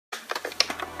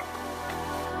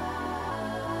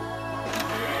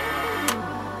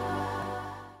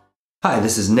Hi,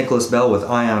 this is Nicholas Bell with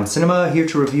Ion Cinema, here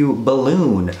to review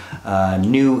Balloon, a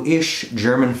new-ish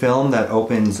German film that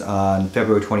opens on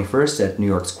February 21st at New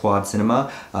York's Quad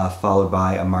Cinema, followed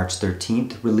by a March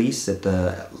 13th release at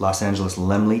the Los Angeles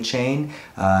Laemmle chain,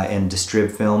 and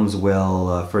Distrib Films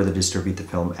will further distribute the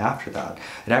film after that.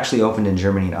 It actually opened in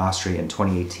Germany and Austria in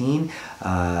 2018,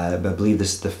 but I believe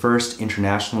this is the first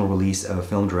international release of a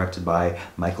film directed by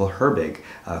Michael Herbig,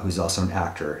 who's also an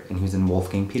actor, and who's in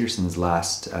Wolfgang Petersen's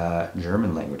last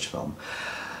German language film.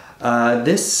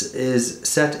 This is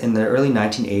set in the early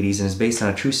 1980s and is based on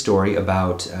a true story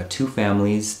about two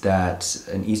families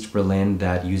in East Berlin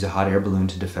that use a hot air balloon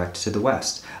to defect to the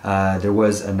West. There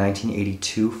was a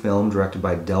 1982 film directed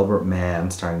by Delbert Mann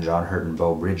starring John Hurt and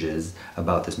Beau Bridges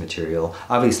about this material.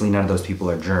 Obviously none of those people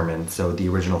are German, so the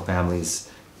original families,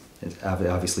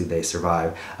 obviously they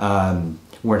survive,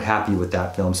 weren't happy with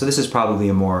that film. So this is probably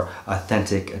a more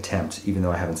authentic attempt, even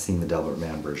though I haven't seen the Delbert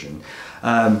Mann version.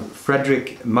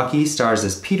 Friedrich Mucki stars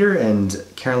as Peter and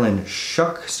Karoline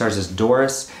Schuch stars as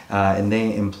Doris, and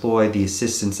they employ the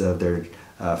assistance of their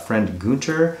friend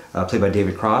Gunther, played by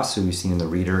David Kross, who we've seen in The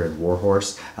Reader and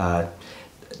Warhorse. An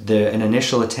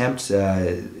initial attempt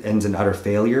ends in utter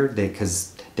failure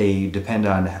because they depend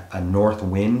on a north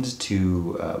wind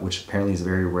which apparently is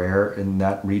very rare in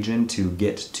that region, to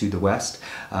get to the west.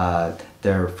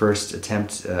 Their first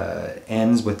attempt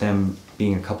ends with them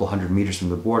being a couple hundred meters from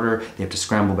the border. They have to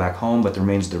scramble back home, but the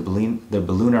remains of their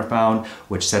balloon are found,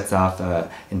 which sets off an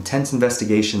intense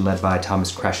investigation led by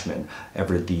Thomas Kretschmann,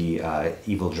 ever the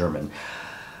evil German.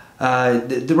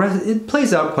 It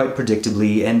plays out quite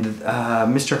predictably, and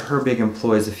Mr. Herbig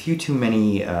employs a few too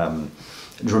many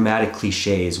dramatic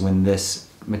cliches when this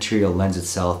material lends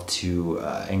itself to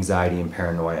anxiety and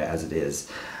paranoia as it is.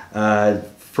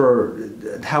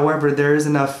 However, there is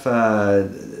enough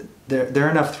there are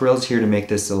enough thrills here to make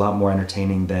this a lot more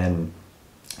entertaining than,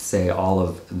 say, all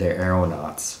of their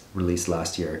Aeronauts released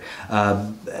last year.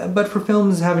 But for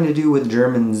films having to do with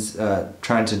Germans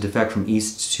trying to defect from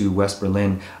East to West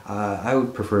Berlin, I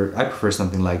prefer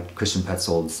something like Christian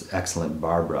Petzold's excellent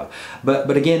Barbara.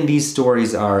 But again, these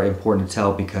stories are important to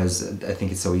tell because I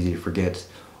think it's so easy to forget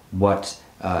what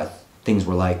things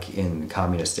were like in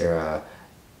communist era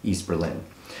East Berlin.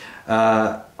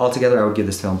 Altogether, I would give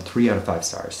this film 3 out of 5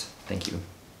 stars. Thank you.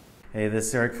 Hey, this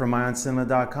is Eric from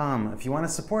MyOnCinema.com. If you want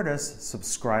to support us,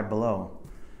 subscribe below.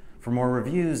 For more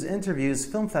reviews, interviews,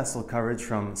 film festival coverage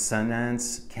from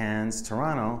Sundance, Cannes,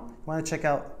 Toronto, you want to check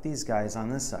out these guys on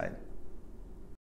this side.